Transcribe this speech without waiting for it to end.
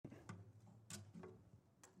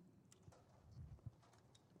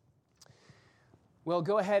Well,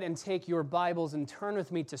 go ahead and take your Bibles and turn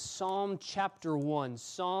with me to Psalm chapter 1.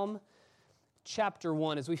 Psalm chapter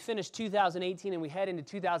 1. As we finish 2018 and we head into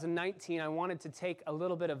 2019, I wanted to take a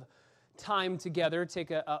little bit of time together,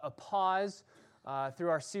 take a pause through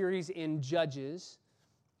our series in Judges.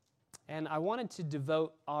 And I wanted to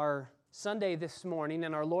devote our Sunday this morning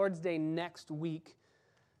and our Lord's Day next week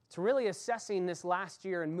to really assessing this last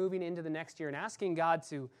year and moving into the next year and asking God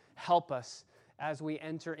to help us as we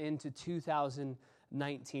enter into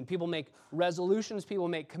 2019. People make resolutions, people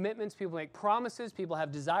make commitments, people make promises, people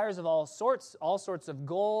have desires of all sorts of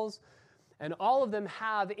goals, and all of them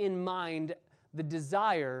have in mind the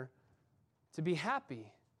desire to be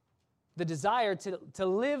happy, the desire to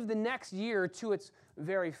live the next year to its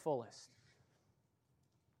very fullest.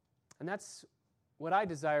 And that's what I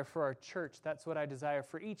desire for our church. That's what I desire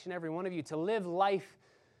for each and every one of you, to live life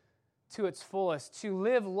to its fullest, to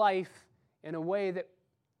live life in a way that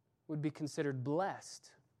would be considered blessed.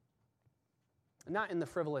 Not in the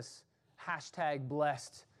frivolous hashtag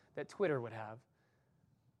blessed that Twitter would have,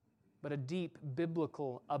 but a deep,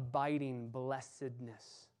 biblical, abiding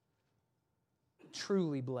blessedness.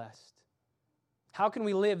 Truly blessed. How can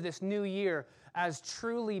we live this new year as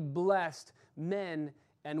truly blessed men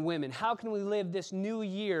and women? How can we live this new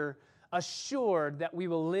year assured that we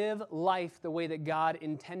will live life the way that God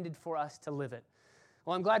intended for us to live it?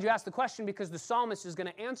 Well, I'm glad you asked the question because the psalmist is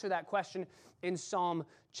going to answer that question in Psalm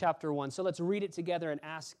chapter 1. So let's read it together and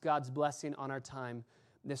ask God's blessing on our time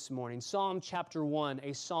this morning. Psalm chapter 1,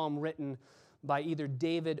 a psalm written by either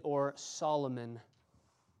David or Solomon,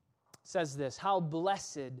 says this: "How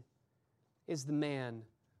blessed is the man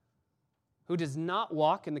who does not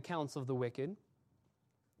walk in the counsel of the wicked,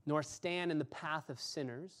 nor stand in the path of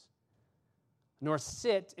sinners, nor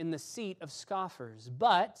sit in the seat of scoffers,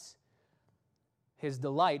 but his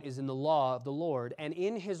delight is in the law of the Lord, and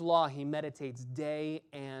in his law he meditates day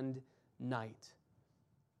and night.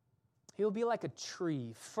 He will be like a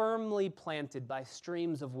tree firmly planted by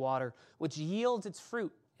streams of water, which yields its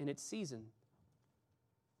fruit in its season.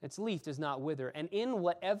 Its leaf does not wither, and in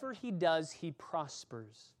whatever he does, he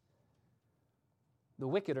prospers. The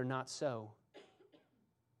wicked are not so,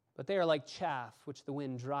 but they are like chaff which the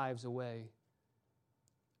wind drives away.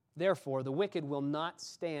 Therefore, the wicked will not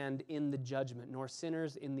stand in the judgment, nor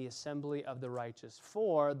sinners in the assembly of the righteous.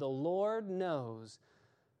 For the Lord knows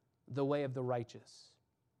the way of the righteous,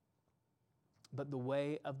 but the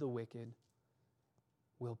way of the wicked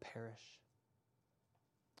will perish."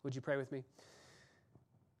 Would you pray with me?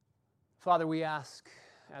 Father, we ask,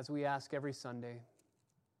 as we ask every Sunday,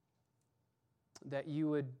 that you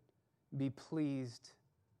would be pleased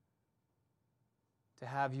to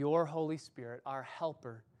have your Holy Spirit, our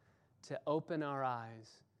helper, to open our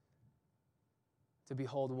eyes to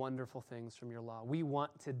behold wonderful things from your law. We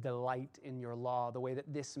want to delight in your law the way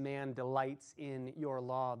that this man delights in your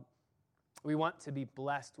law. We want to be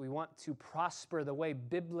blessed. We want to prosper the way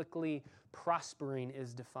biblically prospering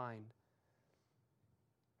is defined.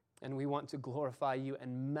 And we want to glorify you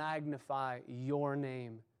and magnify your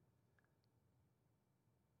name.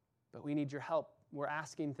 But we need your help. We're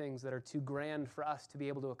asking things that are too grand for us to be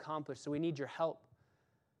able to accomplish, so we need your help.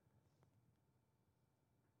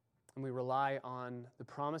 And we rely on the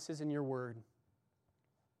promises in your word,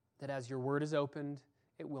 that as your word is opened,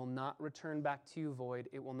 it will not return back to you void.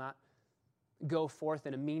 It will not go forth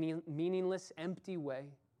in a meaningless, empty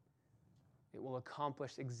way. It will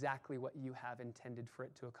accomplish exactly what you have intended for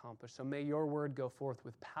it to accomplish. So may your word go forth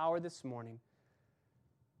with power this morning,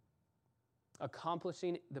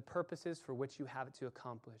 accomplishing the purposes for which you have it to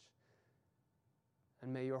accomplish.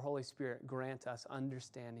 And may your Holy Spirit grant us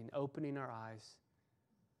understanding, opening our eyes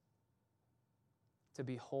to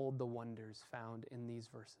behold the wonders found in these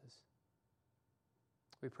verses.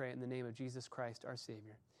 We pray in the name of Jesus Christ, our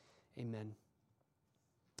Savior. Amen.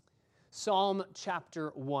 Psalm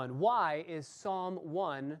chapter 1. Why is Psalm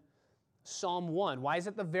 1 Psalm 1? Why is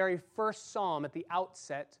it the very first psalm at the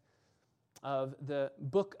outset of the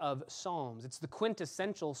book of Psalms? It's the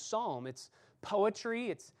quintessential psalm. It's poetry,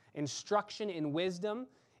 it's instruction in wisdom.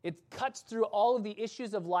 It cuts through all of the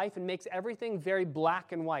issues of life and makes everything very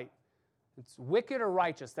black and white. It's wicked or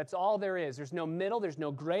righteous. That's all there is. There's no middle, there's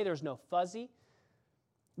no gray, there's no fuzzy.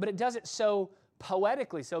 But it does it so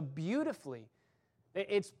poetically, so beautifully.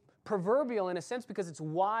 It's proverbial in a sense because it's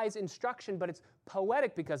wise instruction, but it's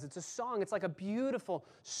poetic because it's a song. It's like a beautiful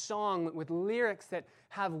song with lyrics that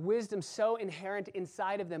have wisdom so inherent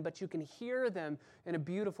inside of them, but you can hear them in a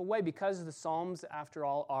beautiful way because the Psalms, after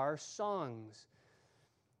all, are songs.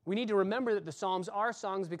 We need to remember that the Psalms are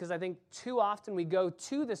songs because I think too often we go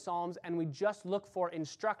to the Psalms and we just look for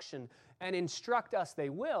instruction, and instruct us they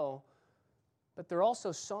will, but they're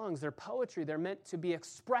also songs, they're poetry, they're meant to be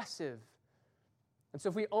expressive. And so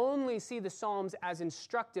if we only see the Psalms as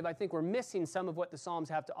instructive, I think we're missing some of what the Psalms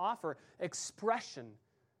have to offer. Expression,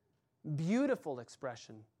 beautiful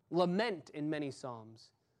expression, lament in many Psalms,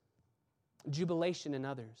 jubilation in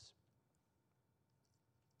others.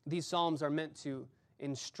 These Psalms are meant to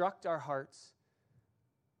instruct our hearts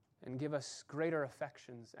and give us greater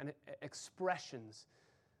affections and expressions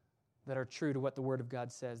that are true to what the Word of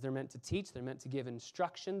God says. They're meant to teach, they're meant to give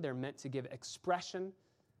instruction, they're meant to give expression.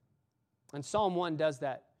 And Psalm 1 does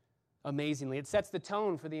that amazingly. It sets the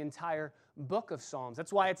tone for the entire book of Psalms.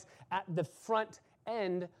 That's why it's at the front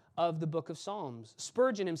end of the book of Psalms.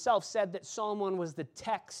 Spurgeon himself said that Psalm 1 was the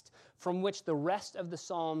text from which the rest of the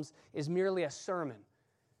Psalms is merely a sermon.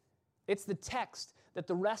 It's the text that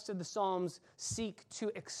the rest of the Psalms seek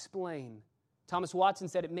to explain. Thomas Watson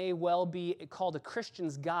said it may well be called a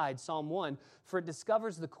Christian's guide, Psalm 1, for it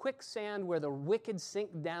discovers the quicksand where the wicked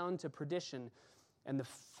sink down to perdition and the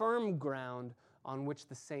firm ground on which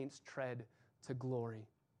the saints tread to glory.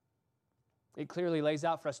 It clearly lays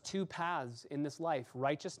out for us two paths in this life,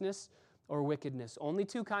 righteousness or wickedness. Only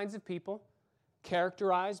two kinds of people,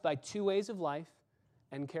 characterized by two ways of life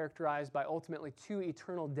and characterized by ultimately two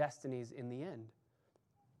eternal destinies in the end.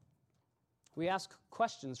 We ask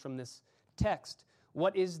questions from this text.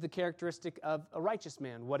 What is the characteristic of a righteous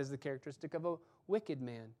man? What is the characteristic of a wicked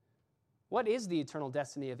man? What is the eternal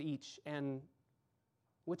destiny of each? And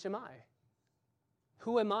which am I?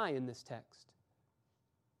 Who am I in this text?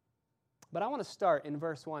 But I want to start in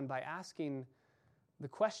verse 1 by asking the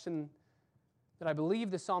question that I believe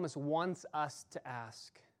the psalmist wants us to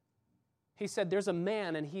ask. He said, there's a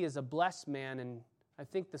man and he is a blessed man, and I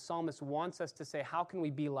think the psalmist wants us to say, how can we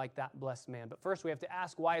be like that blessed man? But first we have to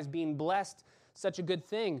ask, why is being blessed such a good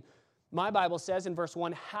thing? My Bible says in verse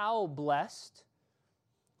 1, how blessed?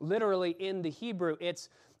 Literally in the Hebrew, it's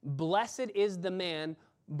blessed is the man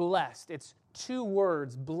blessed. It's two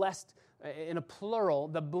words, blessed in a plural,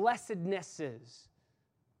 the blessednesses.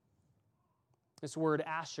 This word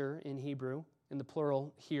asher in Hebrew, in the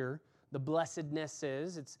plural here, the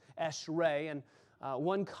blessednesses, it's eshrei, and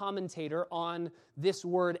one commentator on this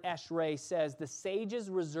word eshrei says, the sages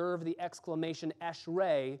reserve the exclamation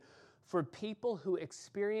eshrei for people who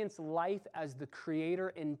experience life as the Creator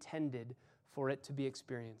intended for it to be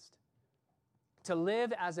experienced. To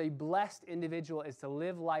live as a blessed individual is to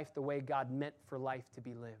live life the way God meant for life to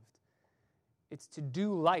be lived. It's to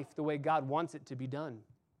do life the way God wants it to be done.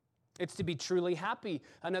 It's to be truly happy.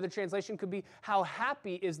 Another translation could be, how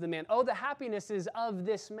happy is the man? Oh, the happiness is of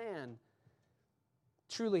this man.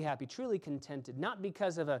 Truly happy, truly contented, not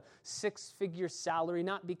because of a six-figure salary,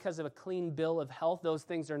 not because of a clean bill of health. Those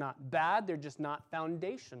things are not bad. They're just not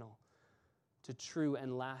foundational to true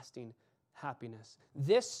and lasting happiness.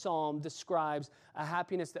 This psalm describes a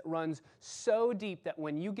happiness that runs so deep that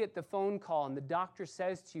when you get the phone call and the doctor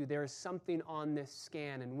says to you, there is something on this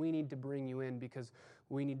scan and we need to bring you in because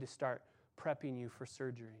we need to start prepping you for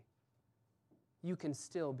surgery, you can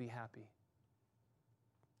still be happy.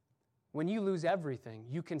 When you lose everything,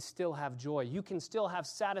 you can still have joy. You can still have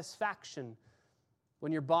satisfaction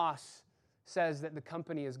when your boss says that the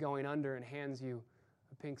company is going under and hands you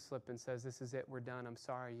a pink slip and says, this is it, we're done, I'm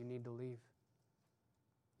sorry, you need to leave.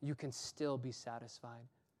 You can still be satisfied.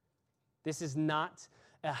 This is not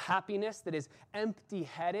a happiness that is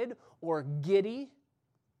empty-headed or giddy.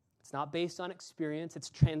 It's not based on experience, it's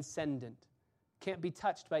transcendent. Can't be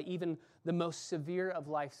touched by even the most severe of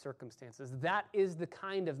life circumstances. That is the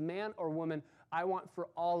kind of man or woman I want for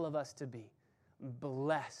all of us to be.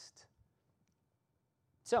 Blessed.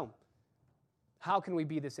 So, how can we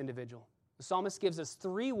be this individual? The psalmist gives us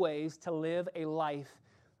 3 ways to live a life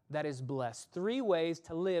that is blessed. 3 ways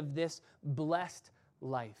to live this blessed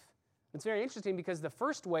life. It's very interesting because the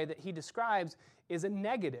first way that he describes is a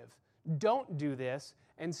negative. Don't do this,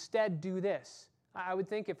 instead do this. I would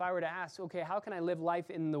think if I were to ask, okay, how can I live life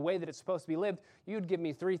in the way that it's supposed to be lived? You'd give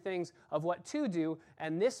me 3 things of what to do,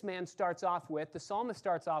 and this man starts off with, the psalmist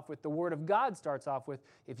starts off with, the Word of God starts off with,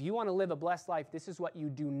 if you want to live a blessed life, this is what you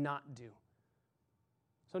do not do.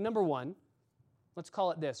 So number 1, let's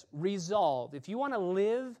call it this, resolve. If you want to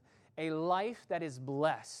live a life that is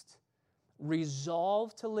blessed,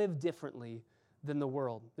 resolve to live differently than the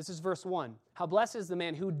world. This is verse 1. How blessed is the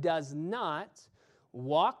man who does not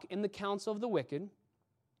walk in the counsel of the wicked,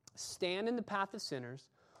 stand in the path of sinners,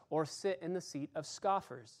 or sit in the seat of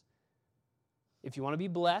scoffers. If you want to be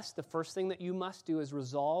blessed, the first thing that you must do is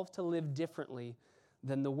resolve to live differently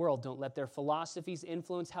than the world. Don't let their philosophies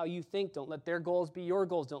influence how you think. Don't let their goals be your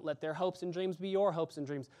goals. Don't let their hopes and dreams be your hopes and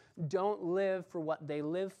dreams. Don't live for what they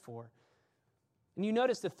live for. And you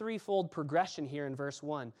notice the threefold progression here in verse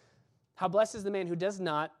 1. How blessed is the man who does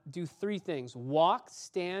not do three things: walk,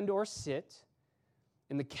 stand, or sit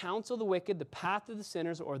in the counsel of the wicked, the path of the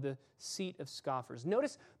sinners, or the seat of scoffers.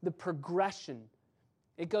 Notice the progression.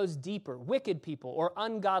 It goes deeper. Wicked people, or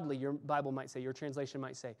ungodly, your Bible might say, your translation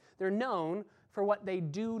might say. They're known for what they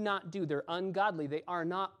do not do. They're ungodly. They are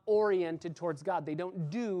not oriented towards God. They don't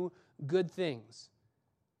do good things.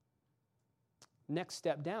 Next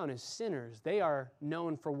step down is sinners. They are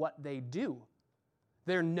known for what they do.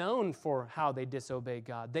 They're known for how they disobey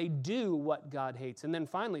God. They do what God hates. And then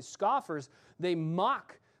finally, scoffers, they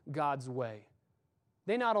mock God's way.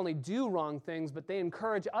 They not only do wrong things, but they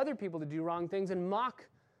encourage other people to do wrong things and mock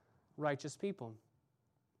righteous people.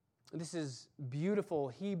 This is beautiful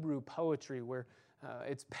Hebrew poetry where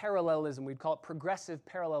it's parallelism. We'd call it progressive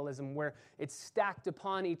parallelism, where it's stacked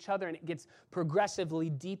upon each other and it gets progressively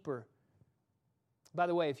deeper. By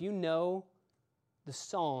the way, if you know the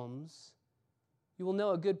Psalms, you will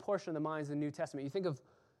know a good portion of the minds of the New Testament. You think of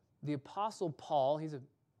the Apostle Paul. He's a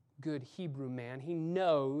good Hebrew man. He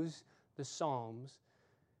knows the Psalms.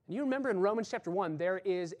 And you remember in Romans chapter 1, there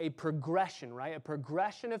is a progression, right? A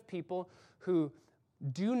progression of people who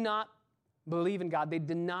do not believe in God. They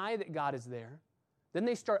deny that God is there. Then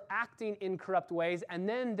they start acting in corrupt ways, and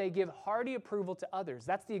then they give hearty approval to others.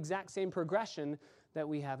 That's the exact same progression that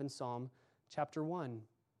we have in Psalm chapter 1.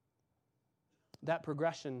 That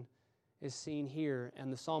progression is seen here,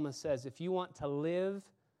 and the psalmist says, if you want to live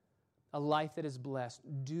a life that is blessed,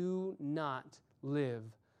 do not live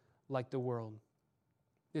like the world.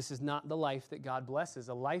 This is not the life that God blesses.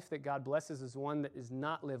 A life that God blesses is one that is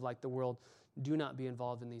not lived like the world. Do not be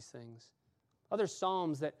involved in these things. Other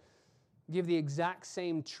psalms that give the exact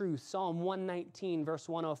same truth. Psalm 119, verse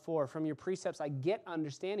 104, from your precepts I get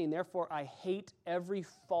understanding, therefore I hate every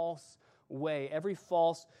false way, every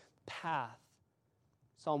false path.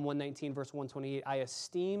 Psalm 119, verse 128, I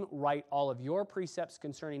esteem right all of your precepts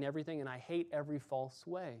concerning everything, and I hate every false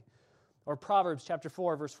way. Or Proverbs chapter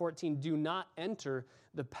 4, verse 14, do not enter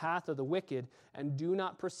the path of the wicked, and do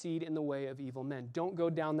not proceed in the way of evil men. Don't go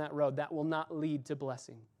down that road. That will not lead to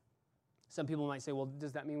blessing. Some people might say, well,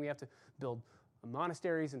 does that mean we have to build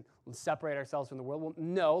monasteries and separate ourselves from the world? Well,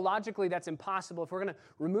 no, logically that's impossible. If we're going to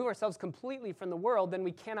remove ourselves completely from the world, then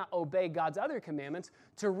we cannot obey God's other commandments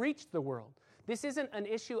to reach the world. This isn't an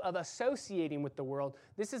issue of associating with the world.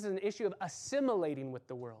 This is an issue of assimilating with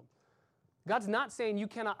the world. God's not saying you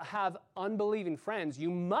cannot have unbelieving friends. You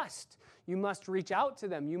must. You must reach out to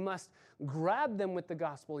them. You must grab them with the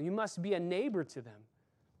gospel. You must be a neighbor to them.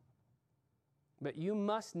 But you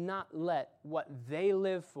must not let what they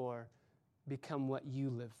live for become what you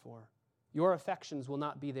live for. Your affections will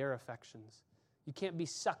not be their affections. You can't be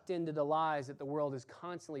sucked into the lies that the world is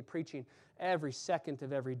constantly preaching every second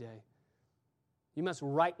of every day. You must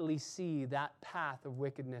rightly see that path of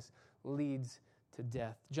wickedness leads to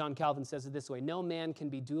death. John Calvin says it this way, no man can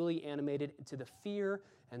be duly animated to the fear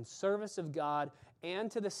and service of God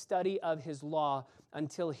and to the study of his law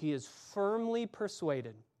until he is firmly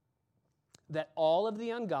persuaded that all of the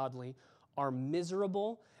ungodly are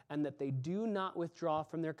miserable and that they do not withdraw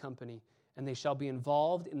from their company, and they shall be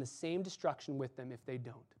involved in the same destruction with them if they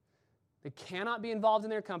don't. They cannot be involved in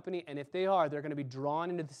their company, and if they are, they're going to be drawn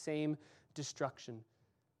into the same destruction.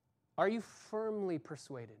 Are you firmly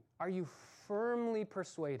persuaded? Are you firmly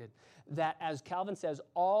persuaded that, as Calvin says,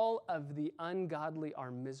 all of the ungodly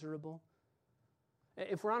are miserable?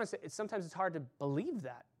 If we're honest, sometimes it's hard to believe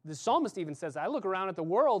that. The psalmist even says, I look around at the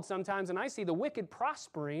world sometimes and I see the wicked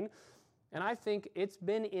prospering, and I think it's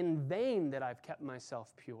been in vain that I've kept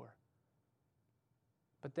myself pure.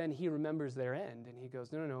 But then he remembers their end and he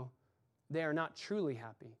goes, no, they are not truly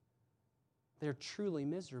happy. They're truly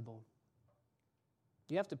miserable.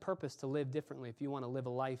 You have to purpose to live differently if you want to live a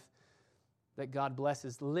life that God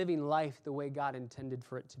blesses, living life the way God intended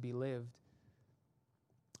for it to be lived.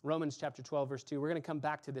 Romans chapter 12, verse 2. We're going to come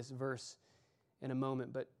back to this verse in a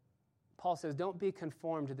moment, but Paul says, don't be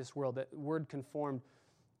conformed to this world. That word conformed,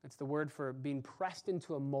 it's the word for being pressed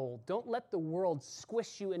into a mold. Don't let the world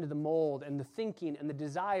squish you into the mold and the thinking and the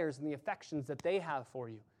desires and the affections that they have for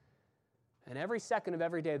you. And every second of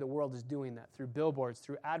every day, the world is doing that through billboards,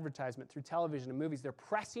 through advertisement, through television and movies. They're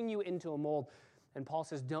pressing you into a mold. And Paul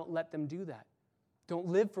says, don't let them do that. Don't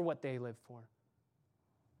live for what they live for.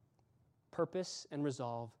 Purpose and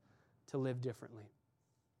resolve to live differently.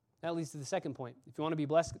 That leads to the second point. If you want to be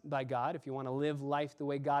blessed by God, if you want to live life the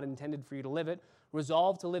way God intended for you to live it,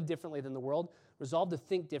 resolve to live differently than the world, resolve to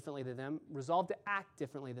think differently than them, resolve to act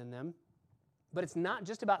differently than them. But it's not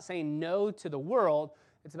just about saying no to the world,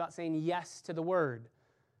 it's about saying yes to the Word.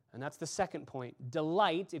 And that's the second point.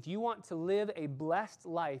 Delight. If you want to live a blessed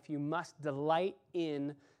life, you must delight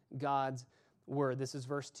in God's word. This is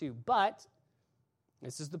verse 2. But,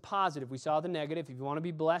 this is the positive. We saw the negative. If you want to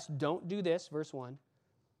be blessed, don't do this, verse 1.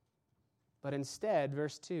 But instead,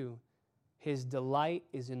 verse 2, his delight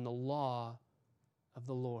is in the law of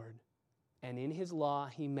the Lord. And in his law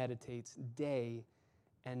he meditates day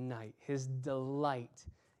and night. His delight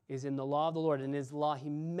is in the law of the Lord. In his law he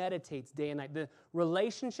meditates day and night. The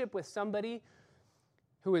relationship with somebody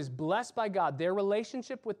who is blessed by God, their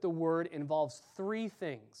relationship with the word involves three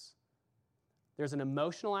things. There's an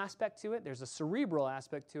emotional aspect to it, there's a cerebral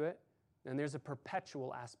aspect to it, and there's a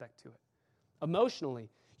perpetual aspect to it. Emotionally,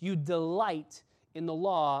 you delight in the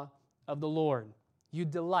law of the Lord. You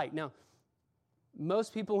delight. Now,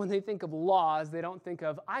 most people, when they think of laws, they don't think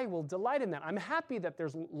of, I will delight in that. I'm happy that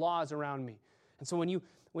there's laws around me. And so when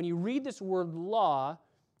you read this word law,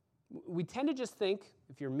 we tend to just think,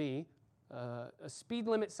 if you're me, a speed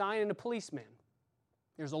limit sign and a policeman.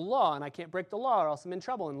 There's a law, and I can't break the law or else I'm in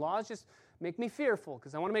trouble. And laws just make me fearful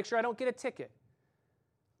because I want to make sure I don't get a ticket.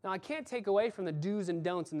 Now, I can't take away from the do's and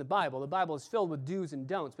don'ts in the Bible. The Bible is filled with do's and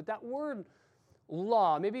don'ts. But that word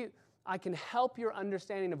law, maybe I can help your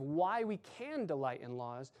understanding of why we can delight in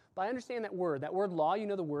laws by understanding that word. That word law, you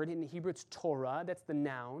know the word. In Hebrew, it's Torah. That's the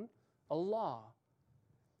noun, a law.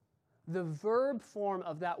 The verb form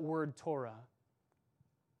of that word Torah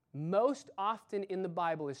most often in the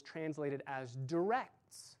Bible is translated as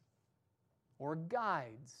directs or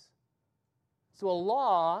guides. So a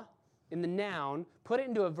law in the noun, put it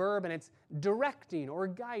into a verb and it's directing or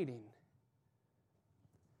guiding.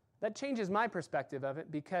 That changes my perspective of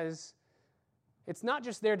it because it's not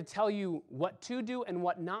just there to tell you what to do and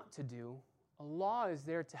what not to do. A law is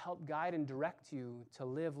there to help guide and direct you to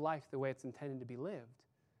live life the way it's intended to be lived.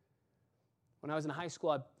 When I was in high school,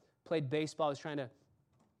 I played baseball. I was trying to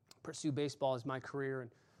pursue baseball as my career.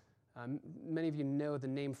 And many of you know the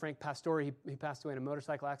name Frank Pastore. He passed away in a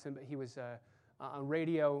motorcycle accident, but he was on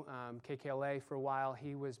radio, KKLA for a while.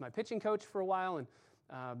 He was my pitching coach for a while, and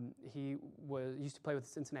he used to play with the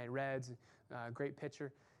Cincinnati Reds, great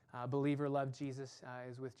pitcher, believer, loved Jesus,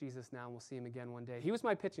 is with Jesus now, and we'll see him again one day. He was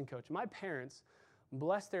my pitching coach. My parents,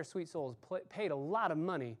 bless their sweet souls, paid a lot of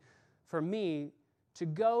money for me to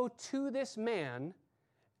go to this man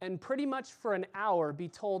and pretty much for an hour be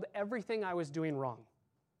told everything I was doing wrong.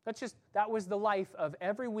 That was the life of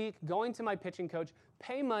every week, going to my pitching coach,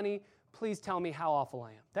 pay money, please tell me how awful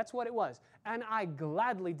I am. That's what it was. And I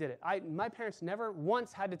gladly did it. My parents never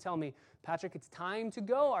once had to tell me, Patrick, it's time to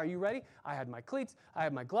go. Are you ready? I had my cleats, I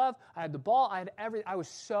had my glove, I had the ball, I had everything. I was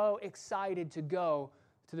so excited to go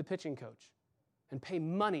to the pitching coach and pay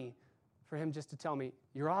money for him just to tell me,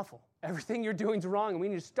 you're awful. Everything you're doing is wrong, and we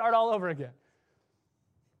need to start all over again.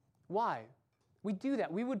 Why? We do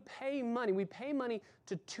that. We would pay money. We pay money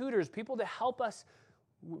to tutors, people to help us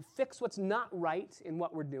fix what's not right in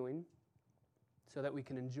what we're doing so that we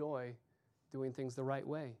can enjoy doing things the right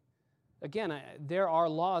way. Again, there are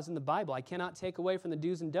laws in the Bible. I cannot take away from the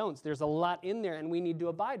do's and don'ts. There's a lot in there, and we need to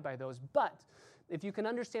abide by those. But if you can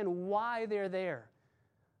understand why they're there,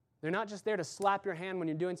 they're not just there to slap your hand when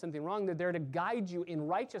you're doing something wrong. They're there to guide you in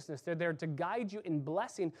righteousness. They're there to guide you in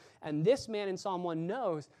blessing. And this man in Psalm 1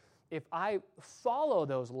 knows if I follow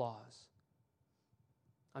those laws,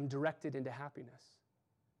 I'm directed into happiness.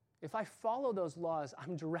 If I follow those laws,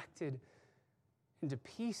 I'm directed into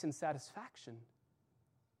peace and satisfaction.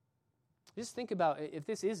 Just think about, if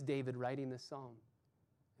this is David writing this psalm,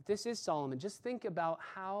 if this is Solomon, just think about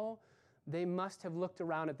how they must have looked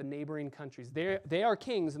around at the neighboring countries. They are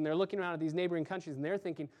kings, and they're looking around at these neighboring countries, and they're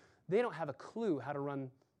thinking, they don't have a clue how to run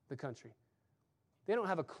the country. They don't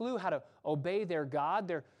have a clue how to obey their God.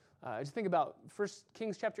 Just think about 1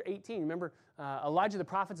 Kings chapter 18. Remember Elijah, the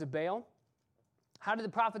prophets of Baal? How did the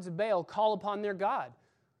prophets of Baal call upon their God?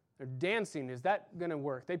 They're dancing. Is that going to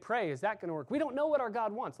work? They pray. Is that going to work? We don't know what our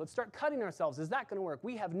God wants. Let's start cutting ourselves. Is that going to work?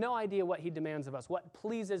 We have no idea what he demands of us, what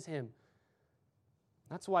pleases him.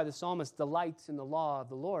 That's why the psalmist delights in the law of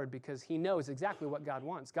the Lord, because he knows exactly what God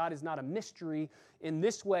wants. God is not a mystery in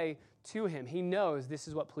this way to him. He knows this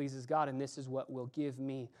is what pleases God, and this is what will give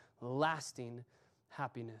me lasting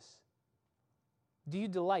happiness. Do you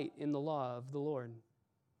delight in the law of the Lord?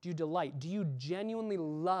 Do you delight? Do you genuinely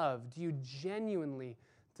love? Do you genuinely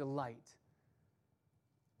delight?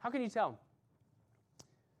 How can you tell?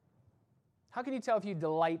 How can you tell if you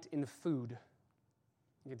delight in food?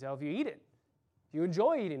 You can tell if you eat it. If you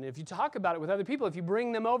enjoy eating it, if you talk about it with other people, if you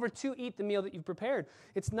bring them over to eat the meal that you've prepared.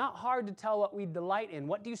 It's not hard to tell what we delight in.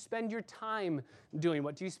 What do you spend your time doing?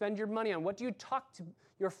 What do you spend your money on? What do you talk to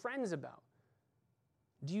your friends about?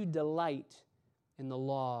 Do you delight in the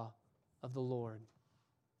law of the Lord?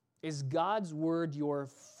 Is God's word your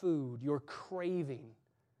food, your craving?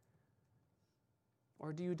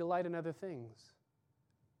 Or do you delight in other things?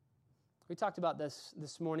 We talked about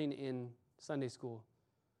this morning in Sunday school.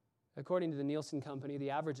 According to the Nielsen Company,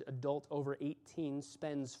 the average adult over 18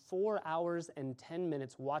 spends 4 hours and 10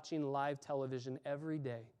 minutes watching live television every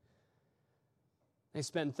day. They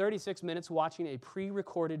spend 36 minutes watching a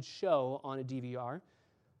pre-recorded show on a DVR.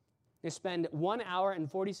 They spend 1 hour and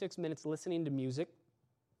 46 minutes listening to music,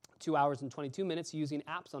 2 hours and 22 minutes using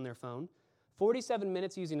apps on their phone, 47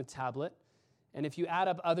 minutes using a tablet, and if you add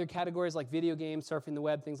up other categories like video games, surfing the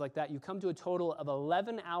web, things like that, you come to a total of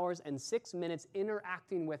 11 hours and 6 minutes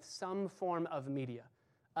interacting with some form of media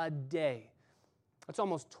a day. That's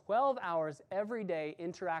almost 12 hours every day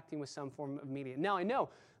interacting with some form of media. Now, I know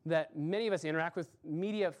that many of us interact with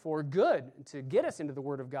media for good, to get us into the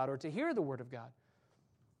Word of God or to hear the Word of God.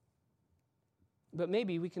 But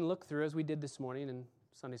maybe we can look through, as we did this morning in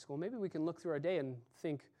Sunday school, maybe we can look through our day and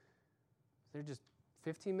think, there's just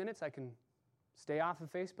 15 minutes I can stay off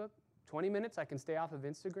of Facebook, 20 minutes I can stay off of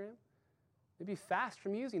Instagram. Maybe fast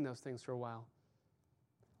from using those things for a while.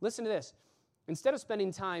 Listen to this. Instead of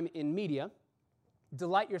spending time in media,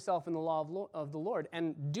 delight yourself in the law of the Lord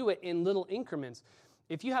and do it in little increments.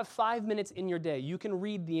 If you have 5 minutes in your day, you can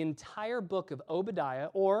read the entire book of Obadiah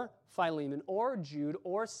or Philemon or Jude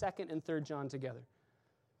or 2nd and 3rd John together.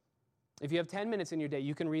 If you have 10 minutes in your day,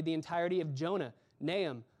 you can read the entirety of Jonah,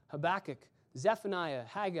 Nahum, Habakkuk, Zephaniah,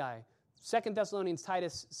 Haggai, 2 Thessalonians,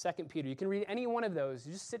 Titus, 2 Peter. You can read any one of those.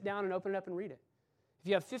 You just sit down and open it up and read it. If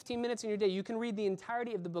you have 15 minutes in your day, you can read the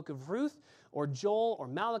entirety of the book of Ruth or Joel or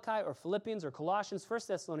Malachi or Philippians or Colossians, 1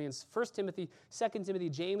 Thessalonians, 1 Timothy, 2 Timothy,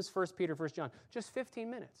 James, 1 Peter, 1 John. Just 15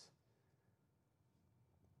 minutes.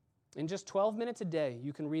 In just 12 minutes a day,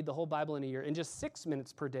 you can read the whole Bible in a year. In just 6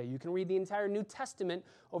 minutes per day, you can read the entire New Testament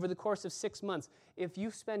over the course of 6 months. If you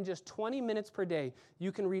spend just 20 minutes per day,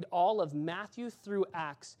 you can read all of Matthew through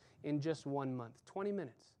Acts in just 1 month. 20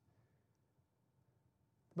 minutes.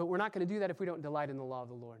 But we're not going to do that if we don't delight in the law of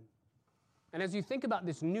the Lord. And as you think about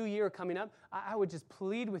this new year coming up, I would just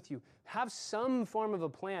plead with you, have some form of a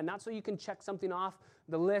plan, not so you can check something off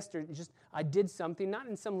the list or just, I did something, not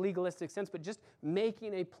in some legalistic sense, but just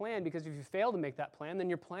making a plan, because if you fail to make that plan, then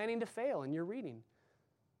you're planning to fail in your reading.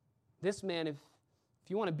 This man, if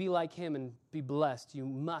you want to be like him and be blessed, you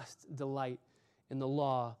must delight in the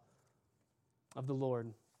law of the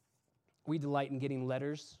Lord. We delight in getting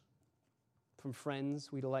letters from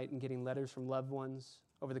friends. We delight in getting letters from loved ones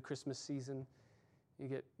over the Christmas season. You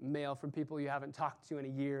get mail from people you haven't talked to in a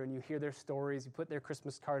year, and you hear their stories. You put their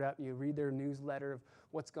Christmas card up, and you read their newsletter of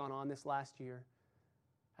what's gone on this last year.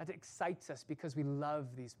 That excites us because we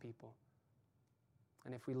love these people.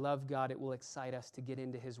 And if we love God, it will excite us to get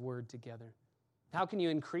into His Word together. How can you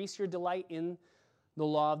increase your delight in the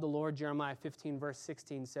law of the Lord? Jeremiah 15, verse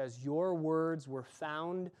 16 says, "Your words were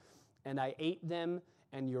found, and I ate them,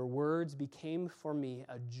 and your words became for me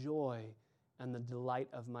a joy and the delight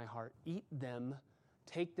of my heart." Eat them,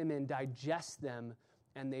 take them in, digest them,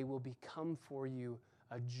 and they will become for you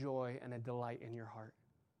a joy and a delight in your heart.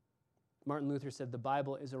 Martin Luther said the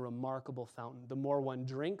Bible is a remarkable fountain. The more one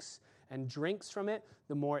drinks and drinks from it,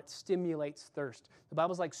 the more it stimulates thirst. The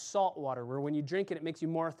Bible's like salt water, where when you drink it, it makes you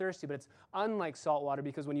more thirsty, but it's unlike salt water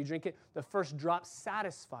because when you drink it, the first drop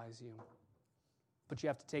satisfies you. But you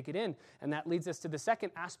have to take it in. And that leads us to the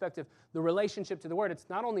second aspect of the relationship to the Word. It's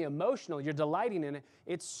not only emotional, you're delighting in it,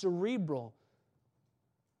 it's cerebral.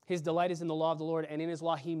 His delight is in the law of the Lord, and in His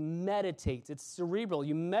law He meditates. It's cerebral.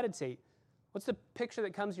 You meditate. What's the picture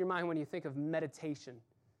that comes to your mind when you think of meditation?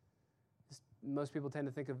 Most people tend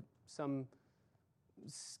to think of some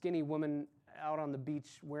skinny woman out on the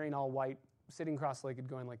beach wearing all white, sitting cross-legged,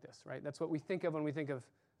 going like this, right? That's what we think of when we think of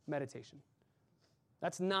meditation.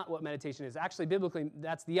 That's not what meditation is. Actually, biblically,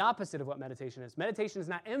 that's the opposite of what meditation is. Meditation is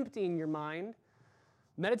not emptying your mind.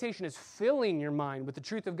 Meditation is filling your mind with the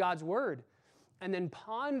truth of God's Word and then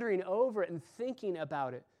pondering over it and thinking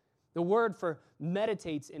about it. The word for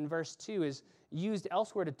meditates in verse 2 is used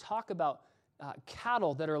elsewhere to talk about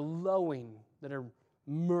cattle that are lowing, that are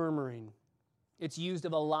murmuring. It's used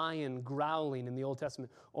of a lion growling in the Old Testament,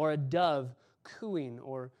 or a dove cooing,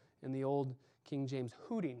 or in the Old King James,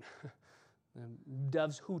 hooting.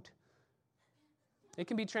 Doves hoot. It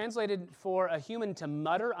can be translated for a human to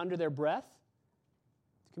mutter under their breath.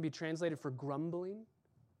 It can be translated for grumbling.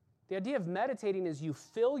 The idea of meditating is you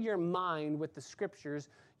fill your mind with the Scriptures,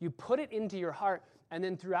 you put it into your heart, and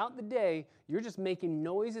then throughout the day, you're just making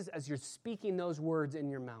noises as you're speaking those words in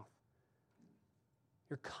your mouth.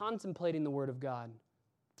 You're contemplating the Word of God.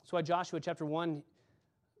 That's why Joshua chapter 1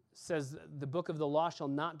 says the book of the law shall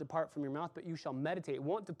not depart from your mouth, but you shall meditate. It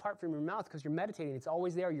won't depart from your mouth because you're meditating. It's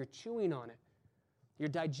always there. You're chewing on it. You're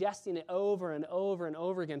digesting it over and over and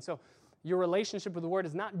over again. So your relationship with the Word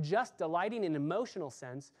is not just delighting in an emotional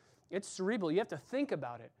sense. It's cerebral. You have to think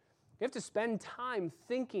about it. You have to spend time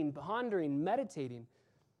thinking, pondering, meditating.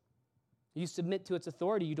 You submit to its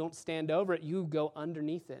authority. You don't stand over it. You go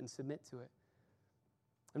underneath it and submit to it.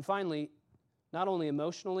 And finally, not only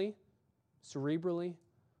emotionally, cerebrally,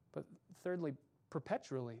 but thirdly,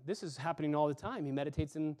 perpetually. This is happening all the time. He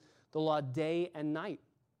meditates in the law day and night.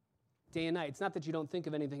 Day and night. It's not that you don't think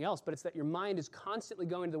of anything else, but it's that your mind is constantly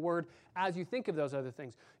going to the Word as you think of those other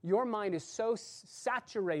things. Your mind is so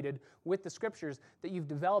saturated with the Scriptures that you've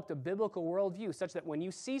developed a biblical worldview such that when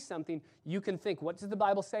you see something, you can think, what does the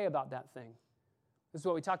Bible say about that thing? This is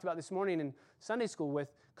what we talked about this morning in Sunday school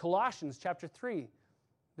with Colossians chapter 3,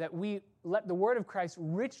 that we let the Word of Christ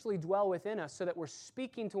richly dwell within us so that we're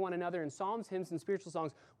speaking to one another in psalms, hymns, and spiritual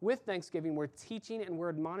songs with thanksgiving. We're teaching and we're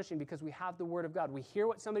admonishing because we have the Word of God. We hear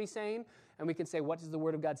what somebody's saying, and we can say, what does the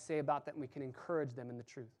Word of God say about that? And we can encourage them in the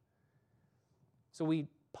truth. So we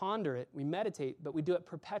ponder it, we meditate, but we do it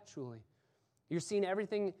perpetually. You're seeing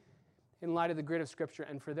everything in light of the grid of Scripture.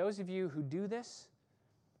 And for those of you who do this,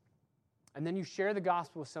 and then you share the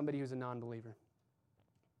gospel with somebody who's a non-believer.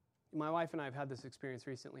 My wife and I have had this experience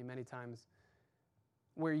recently many times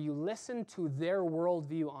where you listen to their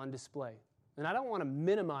worldview on display. And I don't want to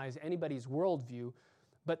minimize anybody's worldview,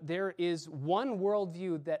 but there is one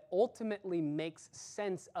worldview that ultimately makes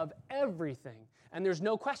sense of everything. And there's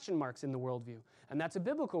no question marks in the worldview. And that's a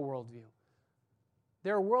biblical worldview.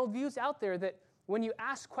 There are worldviews out there that when you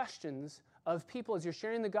ask questions of people as you're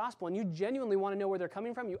sharing the gospel and you genuinely want to know where they're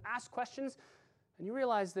coming from, you ask questions and you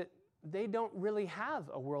realize that they don't really have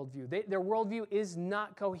a worldview. Their worldview is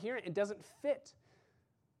not coherent. It doesn't fit.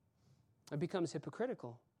 It becomes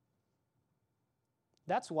hypocritical.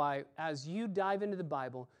 That's why as you dive into the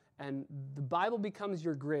Bible and the Bible becomes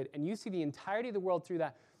your grid and you see the entirety of the world through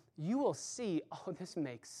that, you will see, oh, this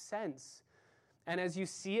makes sense. And as you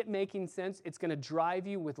see it making sense, it's going to drive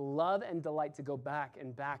you with love and delight to go back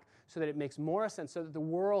and back so that it makes more sense, so that the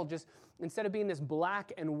world just, instead of being this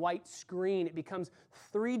black and white screen, it becomes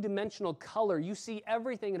three-dimensional color. You see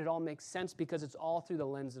everything and it all makes sense because it's all through the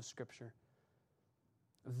lens of Scripture.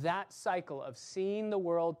 That cycle of seeing the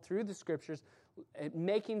world through the Scriptures,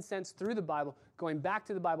 making sense through the Bible, going back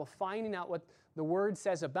to the Bible, finding out what the Word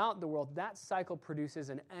says about the world, that cycle produces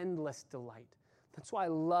an endless delight. That's why I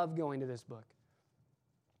love going to this book.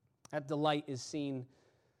 That delight is seen,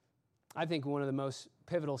 I think, one of the most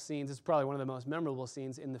pivotal scenes. It's probably one of the most memorable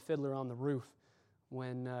scenes in The Fiddler on the Roof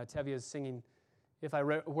when Tevye is singing, If I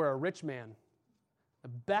Were a Rich Man. The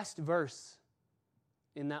best verse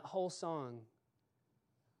in that whole song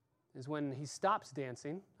is when he stops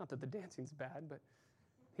dancing. Not that the dancing's bad, but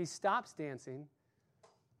he stops dancing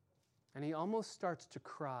and he almost starts to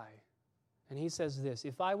cry. And he says this,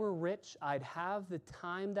 if I were rich, I'd have the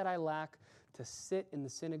time that I lack to sit in the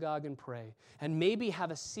synagogue and pray, and maybe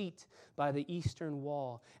have a seat by the eastern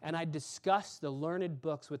wall, and I'd discuss the learned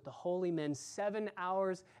books with the holy men 7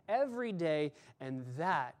 hours every day, and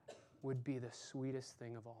that would be the sweetest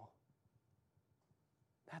thing of all.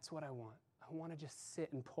 That's what I want. I want to just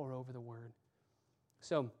sit and pore over the Word.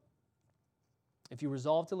 So, if you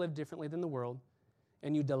resolve to live differently than the world,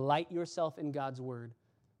 and you delight yourself in God's Word,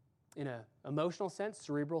 in an emotional sense,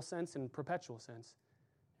 cerebral sense, and perpetual sense,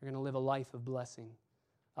 you're going to live a life of blessing,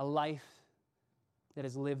 a life that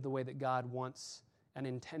is lived the way that God wants and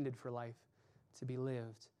intended for life to be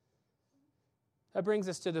lived. That brings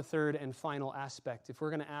us to the third and final aspect. If we're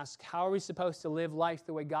going to ask, how are we supposed to live life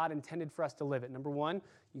the way God intended for us to live it? Number one,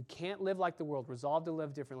 you can't live like the world. Resolve to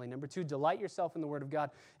live differently. Number two, delight yourself in the Word of God.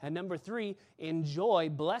 And number three, enjoy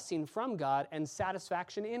blessing from God and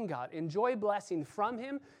satisfaction in God. Enjoy blessing from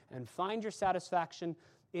Him and find your satisfaction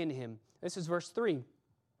in Him. This is verse 3.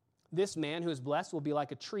 This man who is blessed will be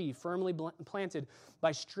like a tree firmly planted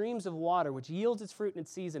by streams of water, which yields its fruit in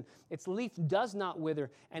its season. Its leaf does not wither,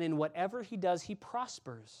 and in whatever he does, he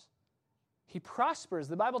prospers. He prospers.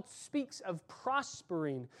 The Bible speaks of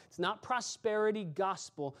prospering. It's not prosperity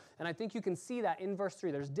gospel, and I think you can see that in verse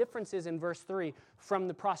 3. There's differences in verse 3 from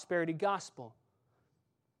the prosperity gospel.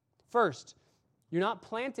 First, you're not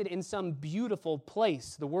planted in some beautiful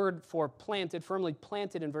place. The word for planted, firmly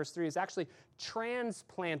planted in verse 3, is actually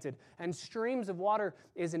transplanted. And streams of water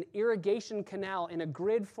is an irrigation canal in a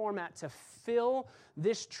grid format to fill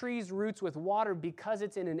this tree's roots with water because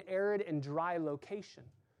it's in an arid and dry location.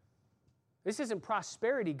 This isn't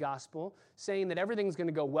prosperity gospel saying that everything's going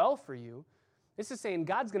to go well for you. This is saying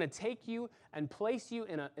God's going to take you and place you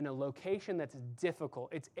in a location that's difficult.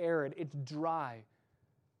 It's arid. It's dry.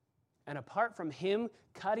 And apart from Him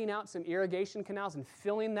cutting out some irrigation canals and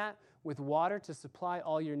filling that with water to supply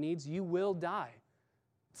all your needs, you will die.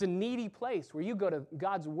 It's a needy place where you go to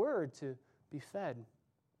God's Word to be fed.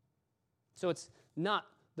 So it's not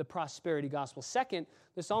the prosperity gospel. Second,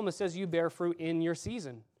 the psalmist says you bear fruit in your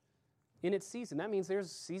season. In its season. That means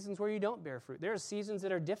there's seasons where you don't bear fruit. There are seasons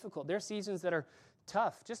that are difficult. There are seasons that are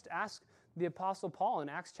tough. Just ask the Apostle Paul in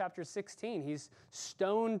Acts chapter 16. He's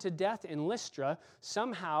stoned to death in Lystra.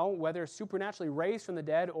 Somehow, whether supernaturally raised from the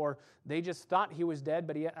dead or they just thought he was dead,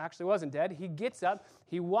 but he actually wasn't dead, he gets up,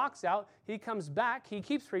 he walks out, he comes back, he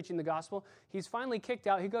keeps preaching the gospel. He's finally kicked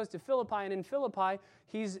out. He goes to Philippi, and in Philippi,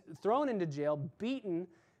 he's thrown into jail, beaten,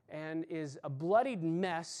 and is a bloodied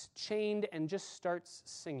mess, chained, and just starts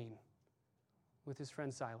singing with his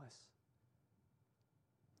friend Silas.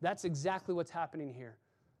 That's exactly what's happening here.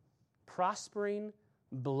 Prospering,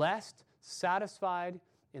 blessed, satisfied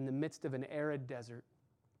in the midst of an arid desert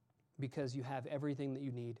because you have everything that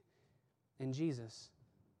you need in Jesus.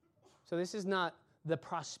 So this is not the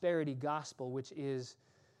prosperity gospel, which is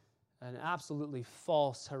an absolutely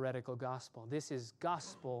false heretical gospel. This is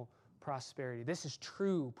gospel prosperity. This is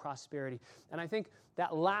true prosperity. And I think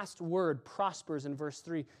that last word, prospers, in verse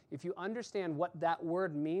 3, if you understand what that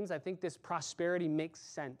word means, I think this prosperity makes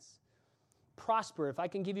sense. Prosper, if I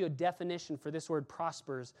can give you a definition for this word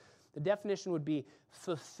prospers, the definition would be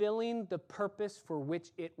fulfilling the purpose for which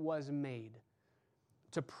it was made.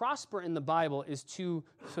 To prosper in the Bible is to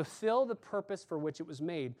fulfill the purpose for which it was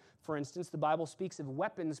made. For instance, the Bible speaks of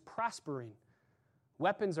weapons prospering.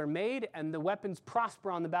 Weapons are made, and the weapons prosper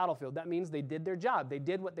on the battlefield. That means they did their job. They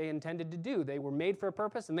did what they intended to do. They were made for a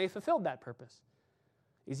purpose, and they fulfilled that purpose.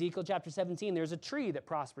 Ezekiel chapter 17, there's a tree that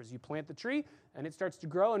prospers. You plant the tree, and it starts to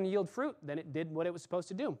grow and yield fruit. Then it did what it was supposed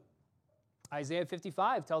to do. Isaiah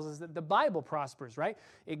 55 tells us that the Bible prospers, right?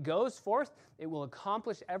 It goes forth. It will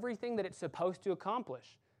accomplish everything that it's supposed to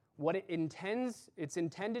accomplish. What it's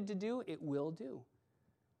intended to do, it will do.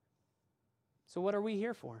 So what are we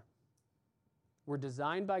here for? We're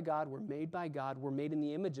designed by God, we're made by God, we're made in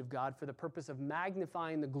the image of God for the purpose of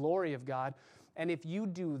magnifying the glory of God. And if you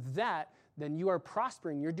do that, then you are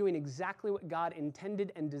prospering. You're doing exactly what God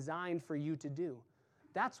intended and designed for you to do.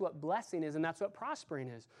 That's what blessing is, and that's what prospering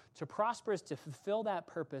is. To prosper is to fulfill that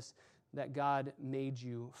purpose that God made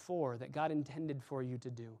you for, that God intended for you to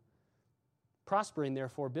do. Prospering,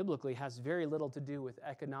 therefore, biblically has very little to do with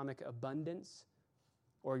economic abundance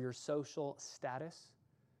or your social status.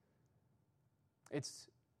 It's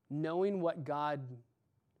knowing what God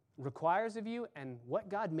requires of you and what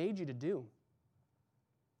God made you to do.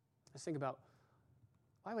 Let's think about,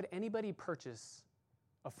 why would anybody purchase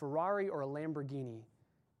a Ferrari or a Lamborghini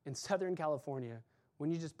in Southern California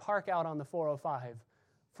when you just park out on the 405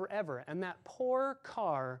 forever? And that poor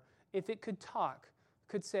car, if it could talk,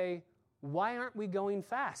 could say, why aren't we going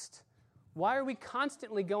fast? Why are we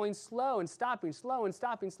constantly going slow and stopping, slow and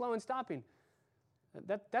stopping, slow and stopping?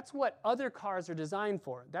 That's what other cars are designed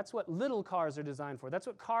for. That's what little cars are designed for. That's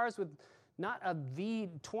what cars with not a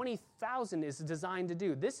V20,000 is designed to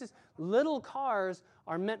do. Little cars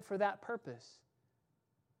are meant for that purpose.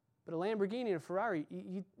 But a Lamborghini and a Ferrari,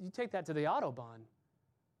 you take that to the Autobahn,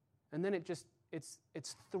 and then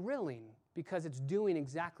it's thrilling because it's doing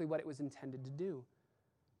exactly what it was intended to do.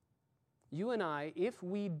 You and I, if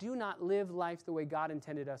we do not live life the way God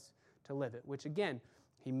intended us to live it, which again,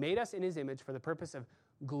 He made us in His image for the purpose of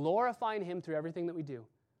glorifying Him through everything that we do.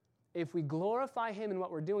 If we glorify Him in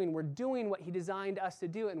what we're doing what He designed us to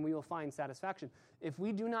do, and we will find satisfaction. If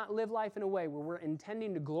we do not live life in a way where we're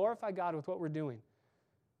intending to glorify God with what we're doing,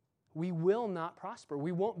 we will not prosper.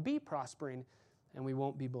 We won't be prospering, and we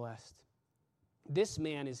won't be blessed. This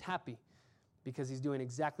man is happy because he's doing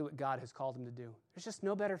exactly what God has called him to do. There's just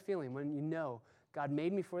no better feeling when you know God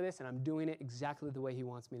made me for this, and I'm doing it exactly the way He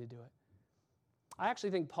wants me to do it. I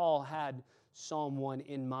actually think Paul had Psalm 1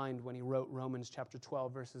 in mind when he wrote Romans chapter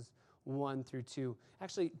 12, verses 1 through 2.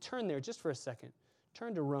 Actually, turn there just for a second.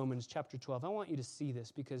 Turn to Romans chapter 12. I want you to see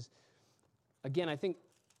this because, again, I think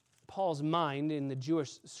Paul's mind in the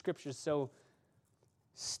Jewish scriptures, so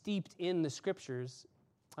steeped in the scriptures,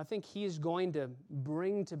 I think he is going to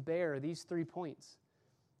bring to bear these 3 points.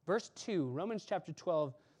 Verse 2, Romans chapter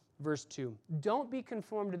 12, verse 2. Don't be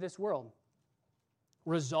conformed to this world.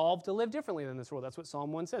 Resolve to live differently than this world. That's what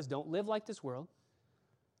Psalm 1 says. Don't live like this world,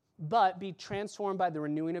 but be transformed by the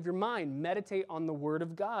renewing of your mind. Meditate on the Word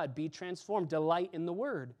of God. Be transformed. Delight in the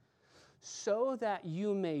Word, so that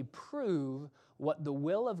you may prove what the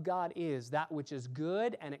will of God is, that which is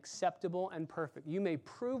good and acceptable and perfect. You may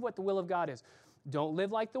prove what the will of God is. Don't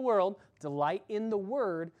live like the world. Delight in the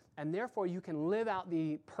Word, and therefore you can live out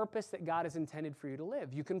the purpose that God has intended for you to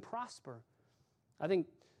live. You can prosper. I think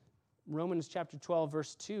Romans chapter 12,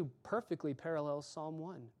 verse 2 perfectly parallels Psalm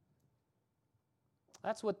 1.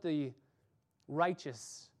 That's what the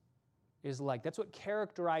righteous is like. That's what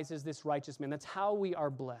characterizes this righteous man. That's how we are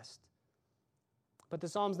blessed. But the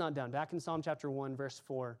psalm's not done. Back in Psalm chapter 1, verse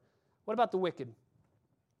 4. What about the wicked?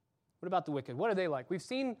 What about the wicked? What are they like? We've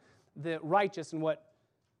seen the righteous and what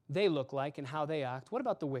they look like and how they act. What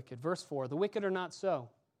about the wicked? Verse 4, the wicked are not so.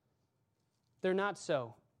 They're not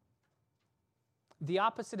so. The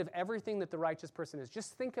opposite of everything that the righteous person is.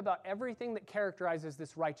 Just think about everything that characterizes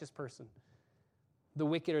this righteous person. The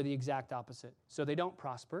wicked are the exact opposite. So they don't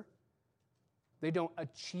prosper. They don't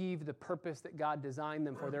achieve the purpose that God designed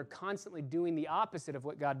them for. They're constantly doing the opposite of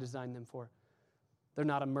what God designed them for. They're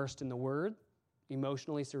not immersed in the Word,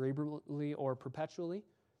 emotionally, cerebrally, or perpetually.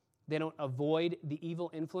 They don't avoid the evil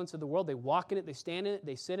influence of the world. They walk in it, they stand in it,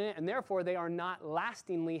 they sit in it, and therefore they are not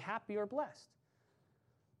lastingly happy or blessed.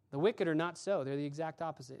 The wicked are not so. They're the exact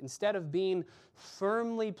opposite. Instead of being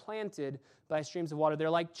firmly planted by streams of water, they're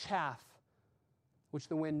like chaff, which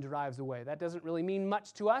the wind drives away. That doesn't really mean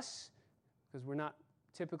much to us, because we're not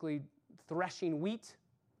typically threshing wheat.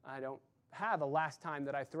 I don't have a last time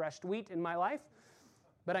that I threshed wheat in my life,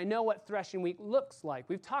 but I know what threshing wheat looks like.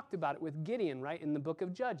 We've talked about it with Gideon, right, in the book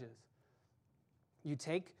of Judges. You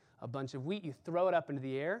take a bunch of wheat, you throw it up into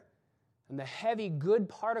the air, and the heavy, good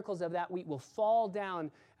particles of that wheat will fall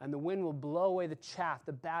down, and the wind will blow away the chaff,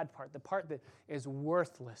 the bad part, the part that is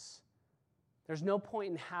worthless. There's no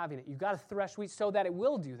point in having it. You've got to thresh wheat so that it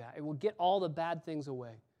will do that. It will get all the bad things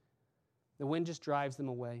away. The wind just drives them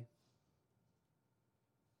away.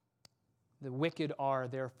 The wicked are,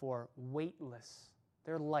 therefore, weightless.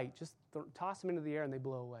 They're light. Just toss them into the air and they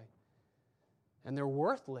blow away. And they're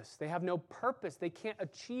worthless. They have no purpose. They can't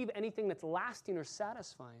achieve anything that's lasting or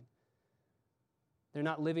satisfying. They're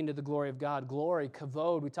not living to the glory of God. Glory,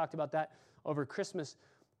 kavod, we talked about that over Christmas.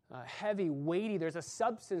 Heavy, weighty. There's a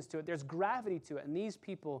substance to it. There's gravity to it. And these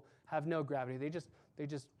people have no gravity. They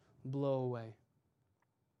just blow away.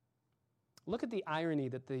 Look at the irony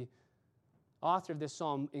that the author of this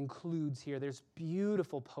psalm includes here. There's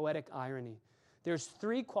beautiful poetic irony. There's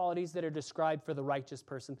 3 qualities that are described for the righteous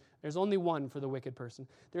person. There's only one for the wicked person.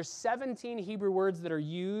 There's 17 Hebrew words that are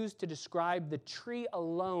used to describe the tree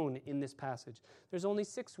alone in this passage. There's only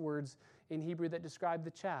 6 words in Hebrew that describe the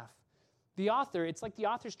chaff. The author, it's like the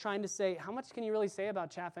author's trying to say, how much can you really say about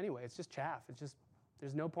chaff anyway? It's just chaff.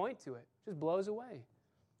 There's no point to it. It just blows away.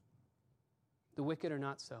 The wicked are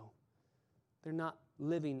not so. They're not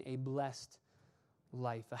living a blessed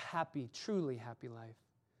life, a happy, truly happy life.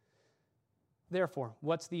 Therefore,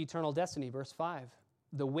 what's the eternal destiny? Verse 5,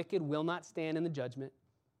 the wicked will not stand in the judgment,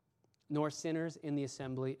 nor sinners in the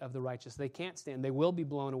assembly of the righteous. They can't stand. They will be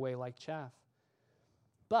blown away like chaff.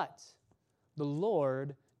 But the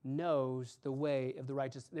Lord knows the way of the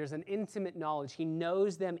righteous. There's an intimate knowledge. He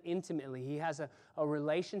knows them intimately. He has a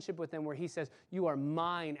relationship with them where he says, you are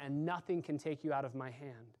mine and nothing can take you out of my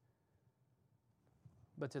hand.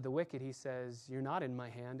 But to the wicked, he says, you're not in my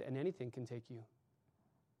hand, and anything can take you.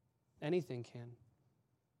 Anything can.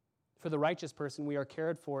 For the righteous person, we are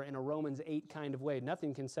cared for in a Romans 8 kind of way.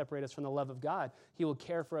 Nothing can separate us from the love of God. He will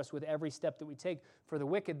care for us with every step that we take. For the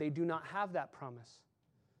wicked, they do not have that promise.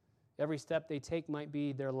 Every step they take might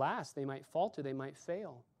be their last. They might falter. They might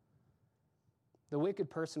fail. The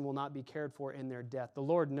wicked person will not be cared for in their death. The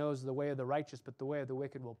Lord knows the way of the righteous, but the way of the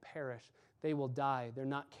wicked will perish. They will die. They're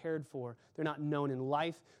not cared for. They're not known in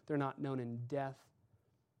life. They're not known in death.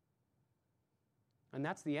 And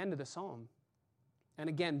that's the end of the psalm. And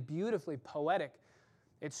again, beautifully poetic.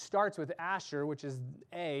 It starts with Asher, which is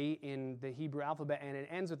A in the Hebrew alphabet, and it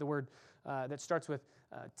ends with the word that starts with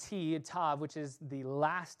T, Tav, which is the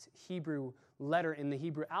last Hebrew letter in the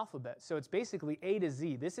Hebrew alphabet. So it's basically A to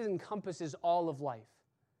Z. This encompasses all of life.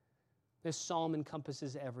 This psalm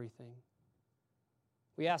encompasses everything.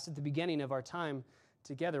 We asked at the beginning of our time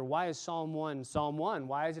together, why is Psalm 1 Psalm 1?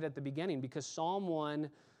 Why is it at the beginning? Because Psalm 1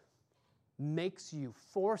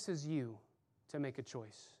 forces you to make a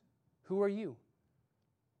choice. Who are you?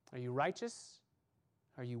 Are you righteous?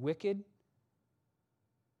 Are you wicked?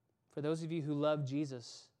 For those of you who love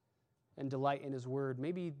Jesus and delight in his word,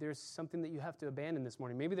 maybe there's something that you have to abandon this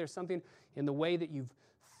morning. Maybe there's something in the way that you've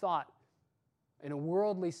thought in a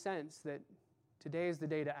worldly sense that today is the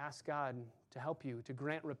day to ask God to help you, to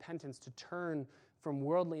grant repentance, to turn from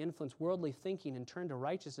worldly influence, worldly thinking, and turn to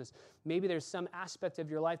righteousness. Maybe there's some aspect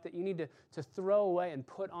of your life that you need to throw away and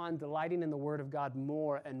put on delighting in the word of God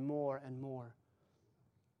more and more and more.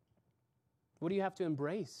 What do you have to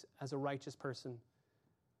embrace as a righteous person?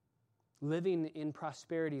 Living in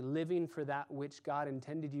prosperity, living for that which God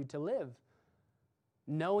intended you to live.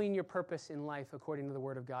 Knowing your purpose in life according to the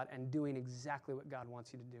Word of God and doing exactly what God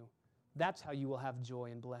wants you to do. That's how you will have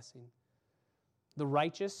joy and blessing. The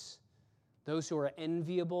righteous, those who are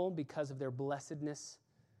enviable because of their blessedness,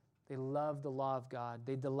 they love the law of God.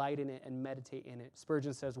 They delight in it and meditate in it.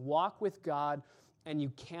 Spurgeon says, walk with God and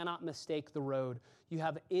you cannot mistake the road. You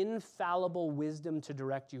have infallible wisdom to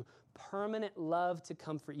direct you, permanent love to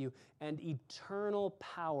comfort you, and eternal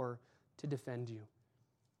power to defend you.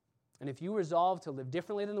 And if you resolve to live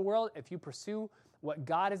differently than the world, if you pursue what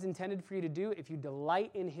God has intended for you to do, if you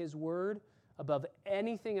delight in His Word above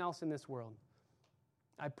anything else in this world,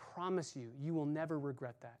 I promise you, you will never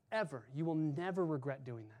regret that, ever. You will never regret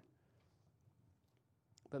doing that.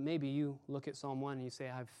 But maybe you look at Psalm 1 and you say,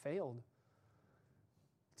 I've failed.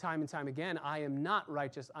 Time and time again, I am not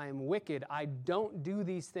righteous, I am wicked, I don't do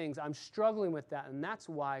these things, I'm struggling with that. And that's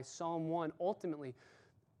why Psalm 1 ultimately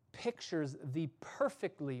pictures the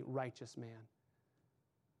perfectly righteous man.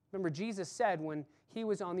 Remember, Jesus said when He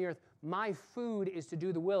was on the earth, my food is to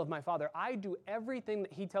do the will of my Father. I do everything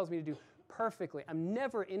that He tells me to do perfectly. I'm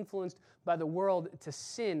never influenced by the world to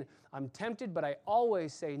sin. I'm tempted, but I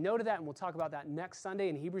always say no to that, and we'll talk about that next Sunday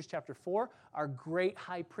in Hebrews chapter 4, our great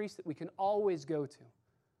high priest that we can always go to.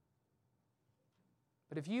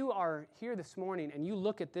 But if you are here this morning and you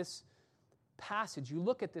look at this passage, you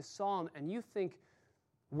look at this psalm, and you think,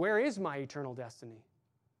 where is my eternal destiny?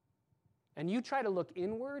 And you try to look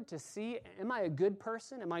inward to see, am I a good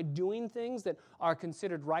person? Am I doing things that are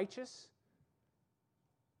considered righteous?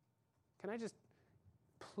 Can I just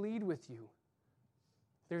plead with you?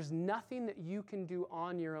 There's nothing that you can do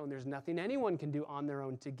on your own. There's nothing anyone can do on their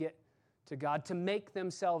own to get to God, to make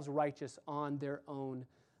themselves righteous on their own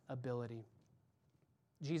ability.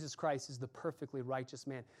 Jesus Christ is the perfectly righteous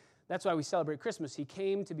man. That's why we celebrate Christmas. He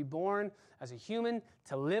came to be born as a human,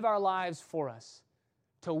 to live our lives for us,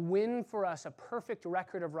 to win for us a perfect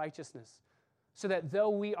record of righteousness, so that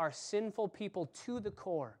though we are sinful people to the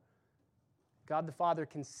core, God the Father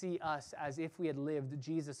can see us as if we had lived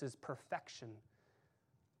Jesus' perfection,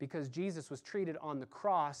 because Jesus was treated on the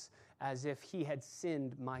cross as if He had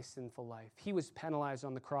sinned my sinful life. He was penalized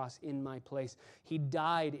on the cross in my place. He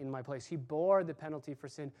died in my place. He bore the penalty for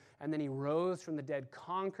sin, and then He rose from the dead,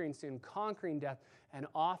 conquering sin, conquering death, and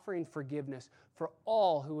offering forgiveness for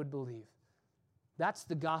all who would believe. That's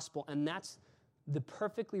the gospel, and that's the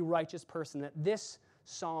perfectly righteous person that this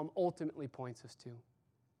psalm ultimately points us to.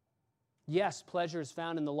 Yes, pleasure is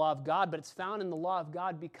found in the law of God, but it's found in the law of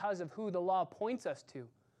God because of who the law points us to.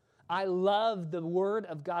 I love the Word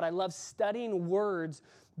of God. I love studying words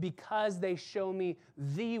because they show me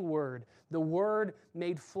the Word, the Word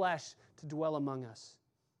made flesh to dwell among us.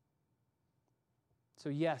 So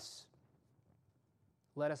yes,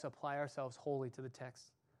 let us apply ourselves wholly to the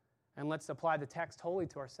text, and let's apply the text wholly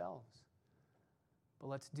to ourselves. But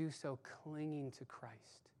let's do so clinging to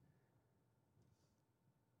Christ.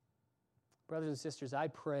 Brothers and sisters, I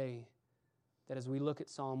pray that as we look at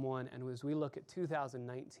Psalm 1 and as we look at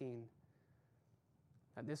 2019,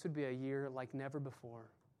 that this would be a year like never before.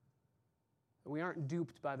 That we aren't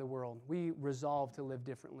duped by the world. We resolve to live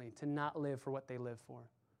differently, to not live for what they live for.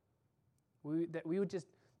 That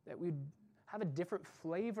we'd have a different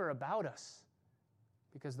flavor about us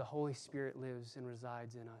because the Holy Spirit lives and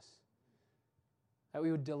resides in us. That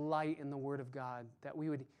we would delight in the Word of God, that we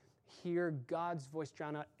would hear God's voice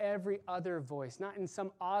drown out every other voice, not in some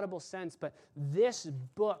audible sense, but this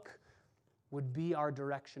book would be our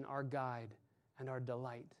direction, our guide, and our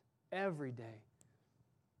delight every day.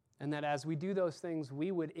 And that as we do those things,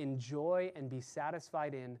 we would enjoy and be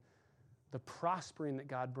satisfied in the prospering that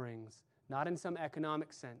God brings, not in some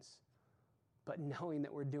economic sense, but knowing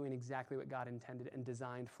that we're doing exactly what God intended and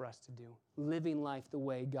designed for us to do, living life the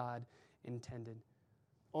way God intended.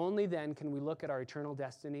 Only then can we look at our eternal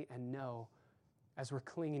destiny and know, as we're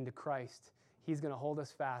clinging to Christ, He's going to hold us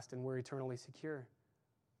fast and we're eternally secure.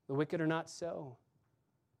 The wicked are not so.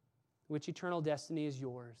 Which eternal destiny is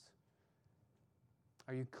yours?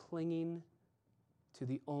 Are you clinging to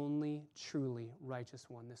the only truly righteous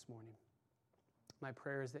one this morning? My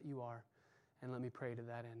prayer is that you are, and let me pray to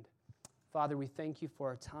that end. Father, we thank you for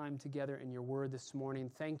our time together in your word this morning.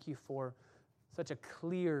 Thank you for such a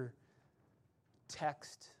clear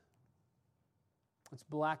text. It's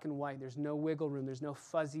black and white. There's no wiggle room. There's no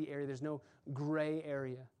fuzzy area. There's no gray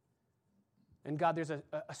area. And God, there's a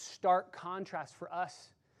stark contrast for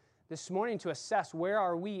us this morning to assess where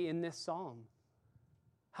are we in this psalm.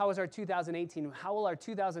 How is our 2018? How will our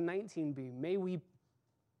 2019 be? May we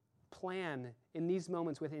plan in these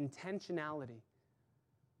moments with intentionality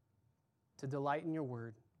to delight in your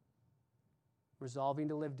word, resolving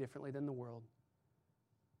to live differently than the world,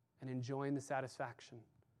 and enjoying the satisfaction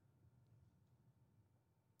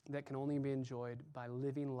that can only be enjoyed by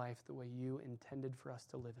living life the way you intended for us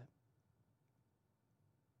to live it.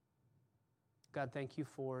 God, thank you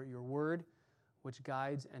for your word, which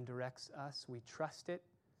guides and directs us. We trust it.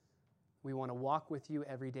 We want to walk with you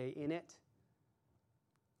every day in it.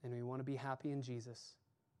 And we want to be happy in Jesus,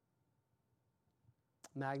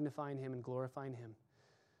 magnifying him and glorifying him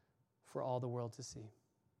for all the world to see.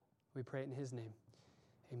 We pray it in his name.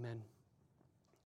 Amen.